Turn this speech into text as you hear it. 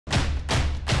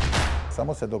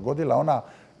Samo se dogodila ona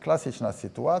klasična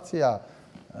situacija,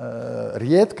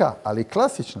 rijetka, ali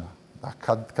klasična,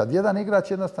 kad jedan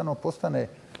igrač jednostavno postane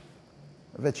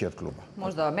veći od kluba.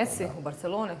 Možda Messi u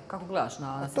Barceloni? Kako gledaš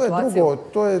na situaciju?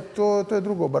 To je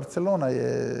drugo. Barcelona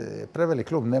je prevelik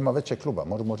klub, nema većeg kluba.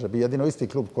 Može biti jedino isti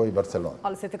klub koji Barcelona.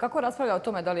 Ali se kako raspravlja o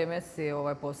tome da li je Messi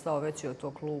postao veći od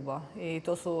tog kluba? I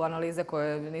to su analize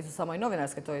koje nisu samo i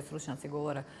novinarske, to i stručnjaci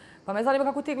govore. Pa me zanima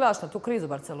kako ti gledaš na tu krizu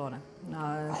Barcelone.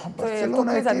 To je to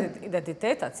kriza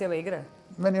identiteta cijele igre.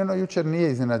 Meni ono jučer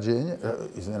nije iznenađenje.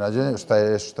 Iznenađenje šta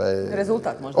je...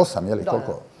 Rezultat možda. 8, je li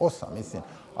koliko? 8, mislim.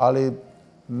 Ali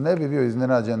ne bi bio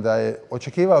iznenađen da je...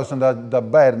 Očekivao sam da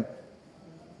Bayern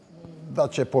da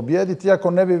će pobijediti,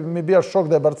 iako ne bi mi bio šok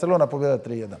da je Barcelona pobjeda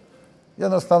 3-1.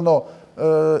 Jednostavno,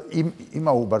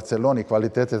 ima u Barceloni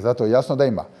kvalitete, zato jasno da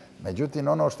ima. Međutim,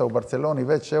 ono što u Barceloni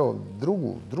već, evo,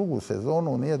 drugu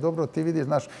sezonu nije dobro, ti vidiš,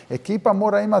 znaš, ekipa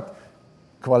mora imati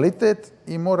kvalitet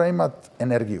i mora imati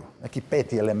energiju. Neki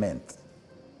peti element.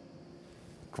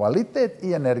 Kvalitet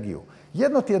i energiju.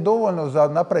 Jedno ti je dovoljno za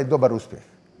napraviti dobar uspjeh.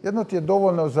 Jedno ti je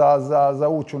dovoljno za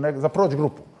ući, za proći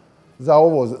grupu.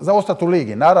 Za ostati u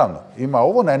ligi, naravno. Ima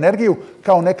ovo na energiju,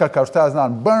 kao nekakav, šta ja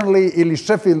znam, Burnley ili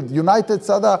Sheffield United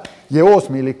sada je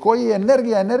 8. ili koji je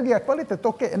energija, kvalitet,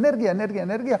 ok, energija.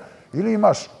 Ili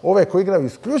imaš ove koji igraju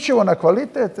isključivo na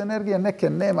kvalitet, energije neke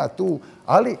nema tu,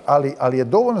 ali je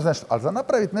dovoljno, znači, ali za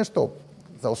napraviti nešto,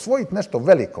 za osvojiti nešto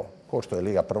veliko, kao što je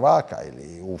Liga prvaka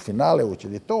ili u finale ući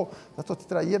ili to, zato ti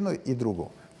treba jedno i drugo.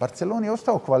 Barceloni je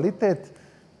ostao kvalitet,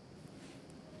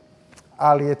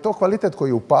 ali je to kvalitet koji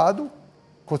je u padu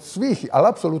kod svih, ali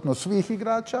apsolutno svih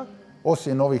igrača,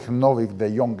 osim ovih novih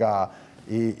De Jonga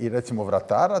i recimo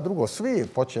vratara. Drugo, svi,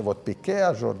 počev od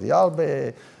Pikea, Jordi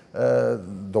Albe,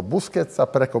 do Busquetsa,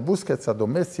 preko Busquetsa do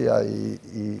Messija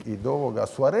i do ovoga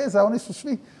Suareza,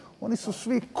 oni su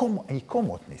svi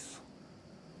komotni su.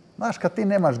 Znaš, kad ti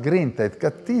nemaš grinta,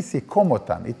 kad ti si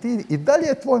komotan i dalje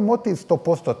je tvoj motiv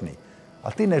 100%,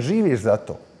 ali ti ne živiš za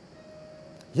to.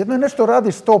 Jedno je nešto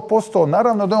radiš 100%,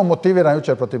 naravno da je on motiviran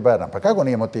jučer protiv Bayerna. Pa kako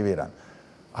nije motiviran?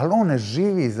 Ali on ne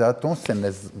živi za to,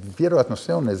 vjerojatno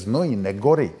se on ne znoji, ne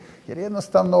gori. Jer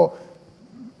jednostavno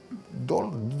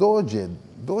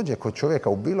dođe kod čovjeka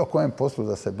u bilo kojem poslu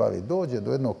da se bavi. Dođe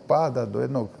do jednog pada, do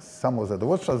jednog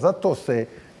samozadovoljstva. Zato se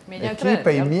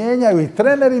ekipe i mijenjaju, i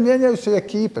treneri mijenjaju se i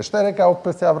ekipe. Šta je rekao,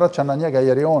 opet se ja vraćam na njega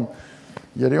jer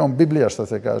je on Biblija, što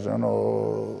se kaže,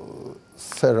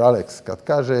 Sir Alex, kad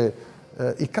kaže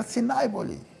i kad si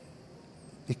najbolji,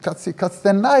 i kad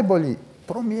ste najbolji,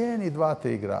 promijeni 2-3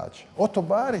 igrača. Oto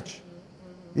Barić,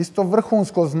 isto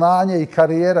vrhunsko znanje i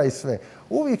karijera i sve.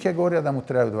 Uvijek je govorio da mu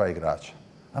trebaju 2 igrača.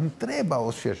 A mu treba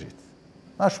osvježiti.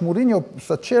 Naš Mourinho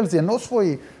sa Chelsea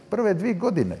osvoji prve 2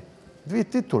 godine, 2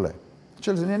 titule.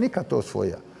 Chelsea nije nikad to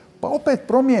osvojio. Pa opet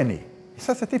promijeni. I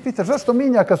sad se ti pitaš zašto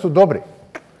minja kad su dobri?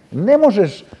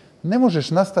 Ne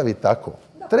možeš nastaviti tako.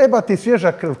 Treba ti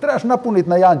svježa krv, trebaš napuniti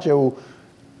na Jančevu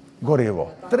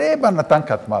gorivo. Treba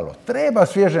natankat malo, treba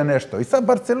svježe nešto. I sad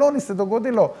Barceloni se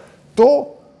dogodilo to,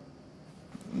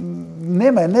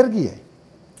 nema energije.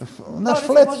 Da, oni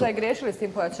su možda i griješili s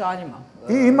tim pojačanjima.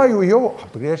 I imaju i ovo,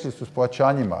 griješili su s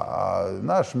pojačanjima.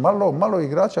 Znaš, malo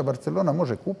igrača Barcelona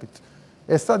može kupiti.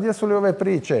 Sad jesu li ove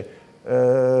priče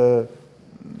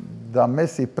da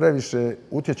Messi previše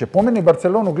utječe? Po meni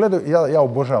Barcelonu gledaju, ja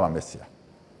obožavam Messija.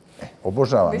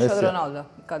 Obožavam Messija. Više od Ronalda.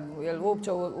 Je li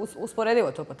uopće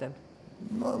usporedivo to po tebi?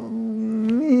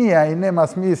 Nije i nema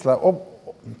smisla.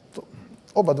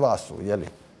 Oba dva su, jeli?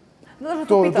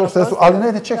 Ali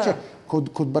ne, ček.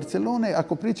 Kod Barcelone,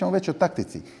 ako pričamo već o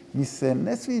taktici, mi se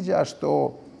ne sviđa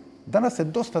što danas se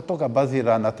dosta toga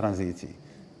bazira na tranziciji.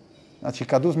 Znači,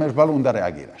 kad uzmeš balun da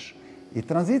reagiraš. I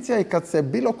tranzicija je kad se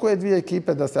bilo koje 2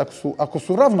 ekipe, ako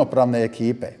su ravnopravne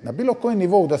ekipe, na bilo koji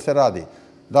nivou da se radi,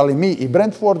 da li mi i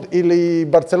Brentford ili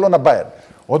Barcelona Bayern,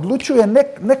 odlučuje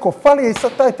neko fali i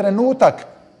sad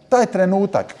taj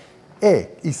trenutak.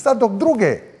 I sad dok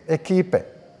druge ekipe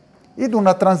idu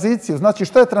na tranziciju, znači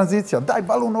šta je tranzicija? Daj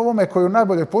balun ovome koji je u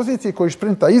najboljoj poziciji, koji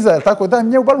šprinta iza, tako daj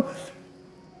njemu balun.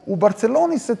 U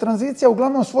Barceloni se tranzicija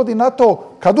uglavnom svodi na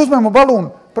to, kad uzmemo balun,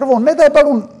 prvo ne daj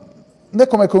balun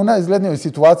nekome koji je u najizglednijoj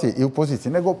situaciji i u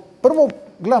poziciji, nego prvo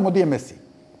gledamo gdje je Messi.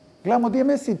 Gledamo gdje je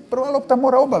Messi, prva lopta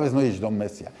mora obavezno ići do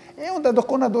Messija. Onda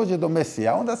dok ona dođe do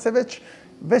Messija, onda se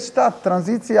već ta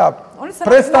tranzicija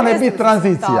prestane biti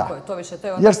tranzicija.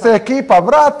 Jer se ekipa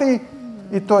vrati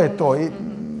i to je to.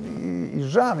 I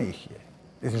žao mi ih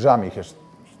je.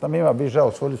 Šta mi ima biti žao,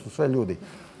 osvojili su sve ljudi.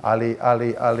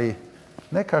 Ali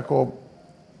nekako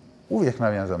uvijek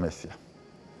navijam za Messija.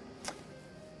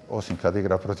 Osim kad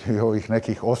igra protiv ovih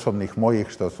nekih osobnih mojih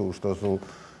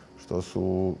što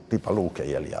su tipa Luke,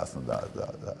 jeli jasno da.